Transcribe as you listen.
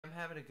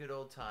having a good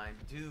old time.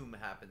 Doom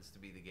happens to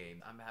be the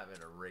game. I'm having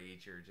a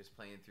rager, just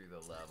playing through the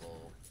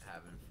level,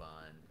 having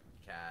fun,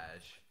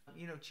 cash.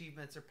 You know,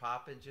 achievements are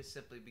popping just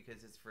simply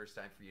because it's the first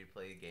time for you to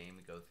play a game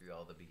and go through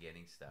all the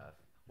beginning stuff.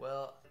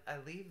 Well, I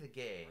leave the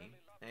game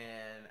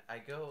and I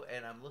go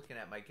and I'm looking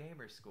at my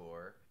gamer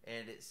score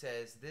and it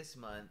says this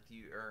month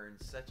you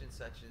earned such and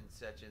such and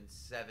such and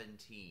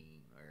 17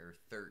 or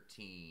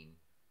 13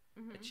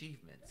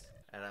 achievements.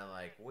 And I'm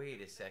like,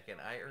 wait a second,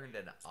 I earned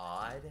an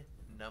odd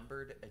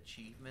numbered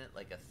achievement,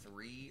 like a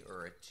 3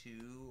 or a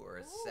 2 or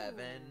a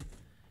 7.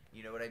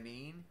 You know what I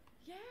mean?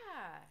 Yeah.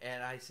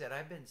 And I said,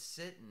 I've been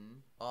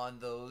sitting on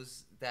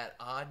that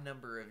odd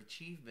number of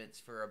achievements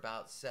for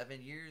about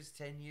 7 years,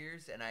 10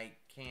 years, and I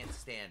can't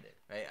stand it.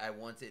 Right? I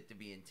want it to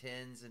be in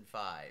 10s and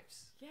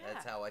 5s. Yeah.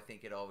 That's how I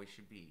think it always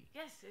should be.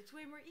 Yes, it's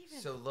way more even.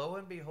 So lo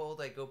and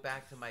behold, I go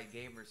back to my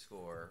gamer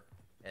score,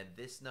 and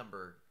this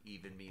number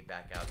evened me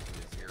back out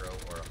to a 0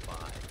 or a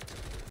 5.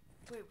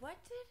 Wait, what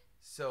did?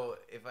 So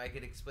if I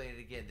could explain it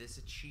again, this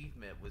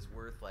achievement was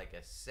worth like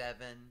a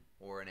 7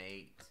 or an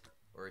 8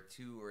 or a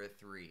 2 or a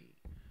 3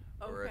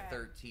 or a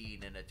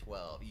 13 and a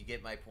 12. You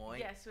get my point?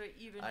 Yeah, so it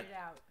evened it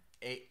out.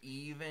 It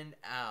evened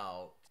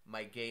out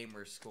my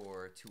gamer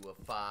score to a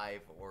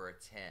 5 or a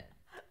 10.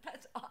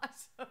 That's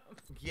awesome.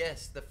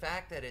 Yes, the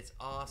fact that it's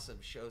awesome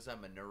shows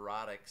I'm a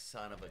neurotic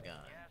son of a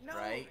gun,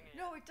 right?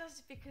 No, it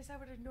does, because that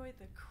would annoy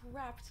the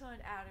crap ton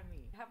out of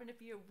me. Having to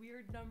be a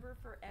weird number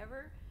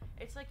forever.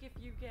 It's like if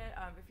you get,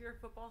 if you're a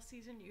football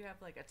season, you have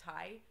like a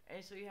tie,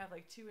 and so you have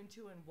like 2 and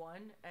 2 and 1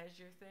 as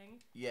your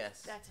thing.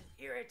 Yes. That's an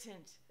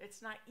irritant.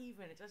 It's not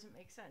even. It doesn't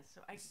make sense.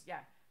 So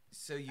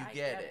So you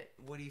get it.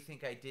 What do you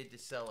think I did to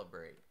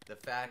celebrate? The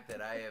fact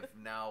that I have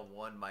now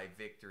won my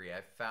victory.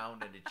 I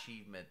found an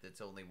achievement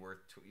that's only worth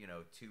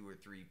 2 or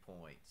 3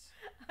 points.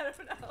 I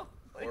don't know.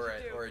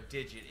 Or a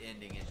digit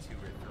ending in 2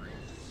 or 3.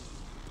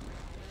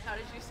 How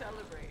did you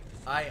celebrate?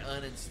 I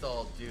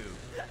uninstalled Doom.